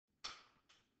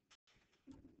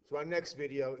So our next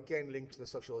video, again linked to the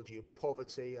sociology of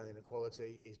poverty and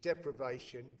inequality, is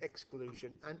deprivation,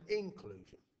 exclusion and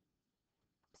inclusion.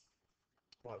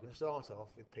 Right, we're going to start off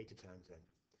with Peter Townsend.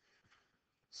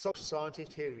 Social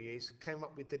scientist, here he is, came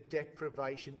up with the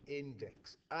Deprivation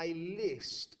Index, a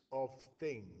list of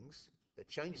things that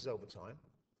changes over time,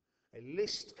 a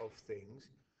list of things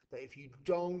that if you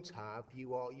don't have,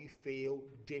 you feel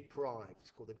deprived.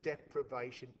 It's called the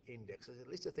Deprivation Index. It's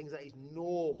a list of things that is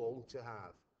normal to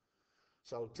have.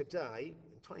 So today,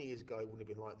 20 years ago, it wouldn't have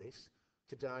been like this.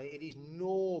 Today, it is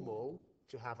normal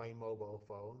to have a mobile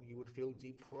phone. You would feel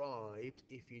deprived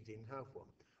if you didn't have one.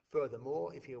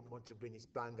 Furthermore, if you want to bring this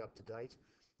bang up to date,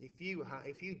 if you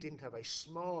didn't have a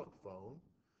smartphone,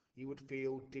 you would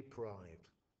feel deprived.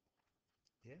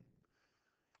 Yeah.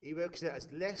 He works out as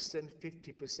less than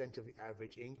 50% of the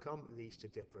average income leads to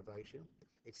deprivation.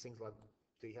 It's things like,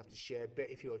 do you have to share bed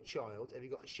if you're a child? Have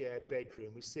you got a shared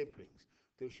bedroom with siblings?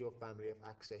 Does your family have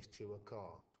access to a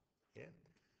car? Yeah.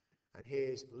 And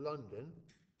here's London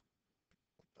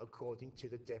according to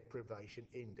the Deprivation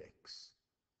Index.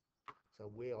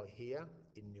 So we are here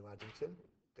in New Addington,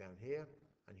 down here,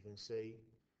 and you can see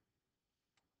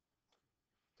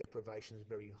deprivation is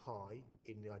very high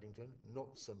in New Addington, not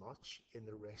so much in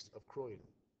the rest of Croydon.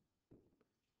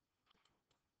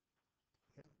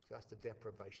 Yeah, so that's the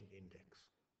Deprivation Index.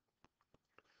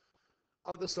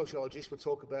 Other sociologists will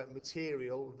talk about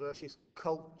material versus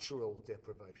cultural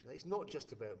deprivation. It's not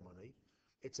just about money,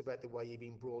 it's about the way you've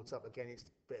been brought up. Again, it's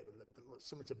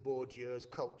similar to Bourdieu's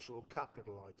cultural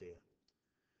capital idea,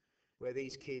 where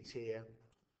these kids here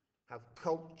have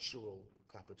cultural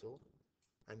capital,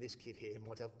 and this kid here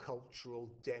might have cultural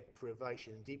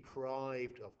deprivation,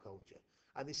 deprived of culture.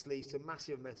 And this leads to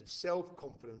massive amounts of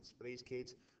self-confidence for these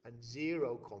kids and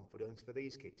zero confidence for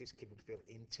these kids. This kid would feel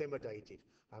intimidated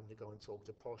having to go and talk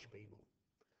to posh people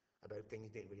about things he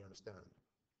didn't really understand.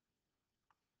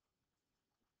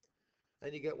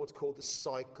 And you get what's called the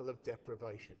cycle of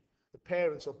deprivation. The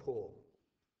parents are poor.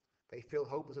 They feel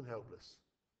hopeless and helpless.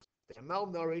 They're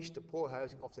malnourished, the poor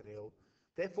housing, often ill.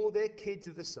 Therefore, their kids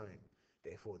are the same.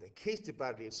 Therefore, their kids do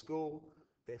badly at school.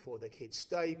 Therefore, their kids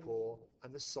stay poor,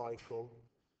 and the cycle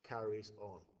carries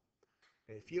on.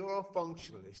 And if you're a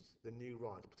functionalist, the new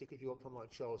right, particularly if you're someone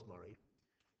like Charles Murray,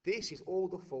 this is all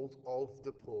the fault of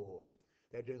the poor.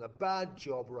 They're doing a bad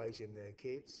job raising their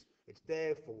kids. It's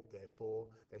their fault they're poor.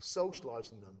 They're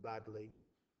socialising them badly.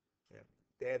 Yeah.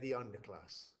 They're the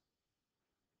underclass.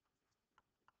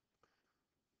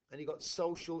 And you've got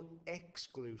social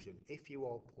exclusion. If you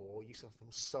are poor, you suffer from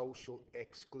social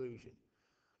exclusion.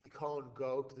 You can't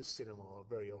go to the cinema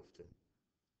very often.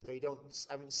 So you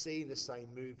haven't seen the same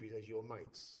movies as your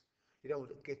mates. You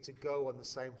don't get to go on the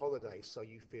same holidays, so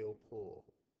you feel poor.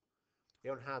 You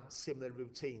don't have similar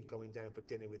routines going down for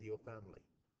dinner with your family.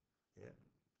 Yeah.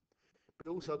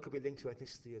 But also it could be linked to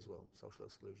ethnicity as well, social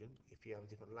exclusion. If you have a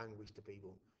different language to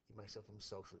people, you may suffer from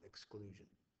social exclusion.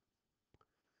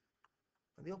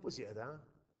 And the opposite of that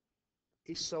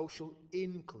is social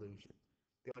inclusion.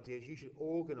 The idea is you should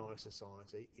organise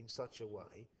society in such a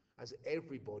way as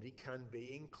everybody can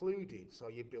be included. So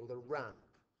you build a ramp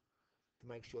to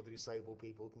make sure the disabled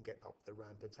people can get up the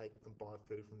ramp and buy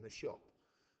food from the shop.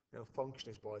 Now,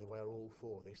 functionalists, by the way, are all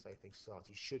for this. They think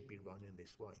society should be run in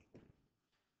this way.